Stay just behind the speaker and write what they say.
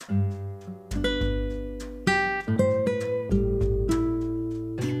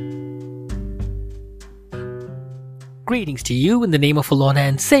Greetings to you in the name of our Lord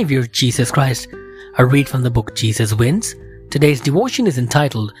and Savior Jesus Christ. I read from the book Jesus Wins. Today's devotion is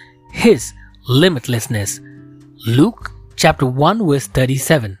entitled His Limitlessness. Luke chapter 1 verse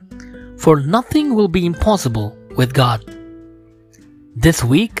 37. For nothing will be impossible with God. This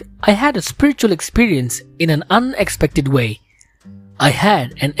week I had a spiritual experience in an unexpected way. I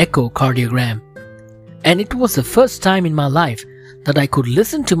had an echocardiogram, and it was the first time in my life that I could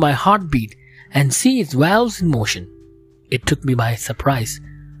listen to my heartbeat and see its valves in motion. It took me by surprise.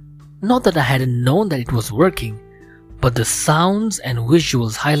 Not that I hadn't known that it was working, but the sounds and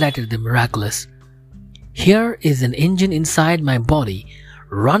visuals highlighted the miraculous. Here is an engine inside my body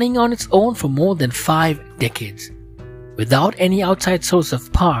running on its own for more than 5 decades. Without any outside source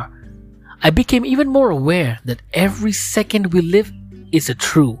of power, I became even more aware that every second we live is a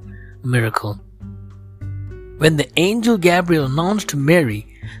true miracle. When the angel Gabriel announced to Mary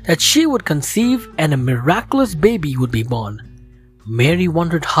that she would conceive and a miraculous baby would be born, Mary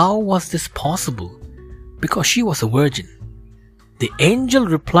wondered how was this possible, because she was a virgin. The angel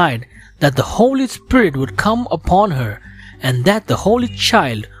replied that the Holy Spirit would come upon her and that the Holy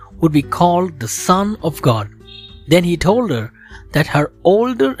Child would be called the Son of God. Then he told her that her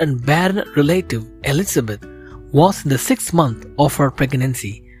older and barren relative Elizabeth was in the 6th month of her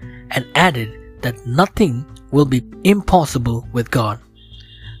pregnancy, and added that nothing will be impossible with God.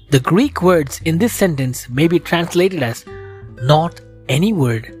 The Greek words in this sentence may be translated as not any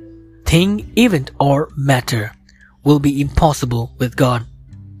word, thing, event, or matter will be impossible with God.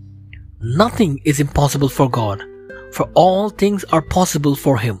 Nothing is impossible for God, for all things are possible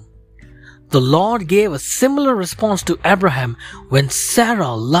for Him. The Lord gave a similar response to Abraham when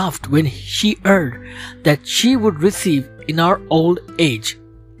Sarah laughed when she heard that she would receive in her old age.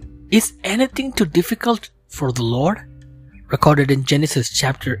 Is anything too difficult for the Lord? Recorded in Genesis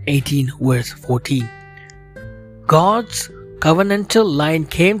chapter 18 verse 14. God's covenantal line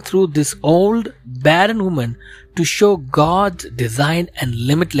came through this old barren woman to show God's design and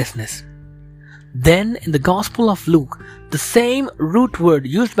limitlessness. Then in the Gospel of Luke, the same root word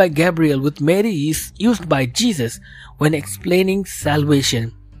used by Gabriel with Mary is used by Jesus when explaining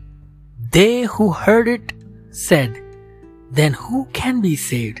salvation. They who heard it said, "Then who can be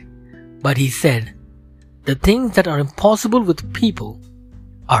saved?" But he said, the things that are impossible with people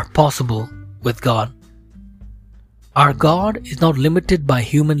are possible with God. Our God is not limited by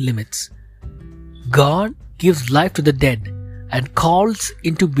human limits. God gives life to the dead and calls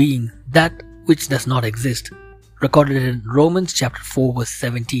into being that which does not exist. Recorded in Romans chapter 4 verse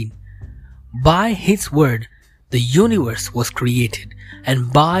 17. By His word the universe was created,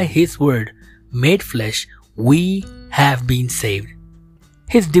 and by His word made flesh we have been saved.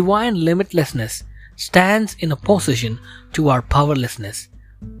 His divine limitlessness stands in opposition to our powerlessness.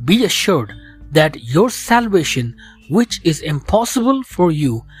 Be assured that your salvation, which is impossible for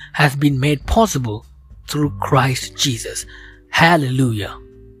you, has been made possible through Christ Jesus. Hallelujah.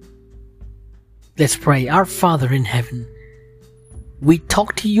 Let's pray. Our Father in heaven, we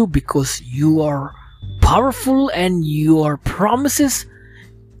talk to you because you are powerful and your promises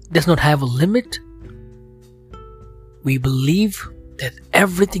does not have a limit. We believe that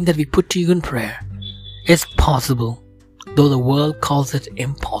everything that we put to you in prayer is possible, though the world calls it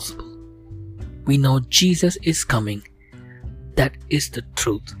impossible. We know Jesus is coming. That is the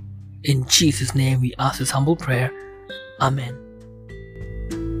truth. In Jesus' name we ask this humble prayer. Amen.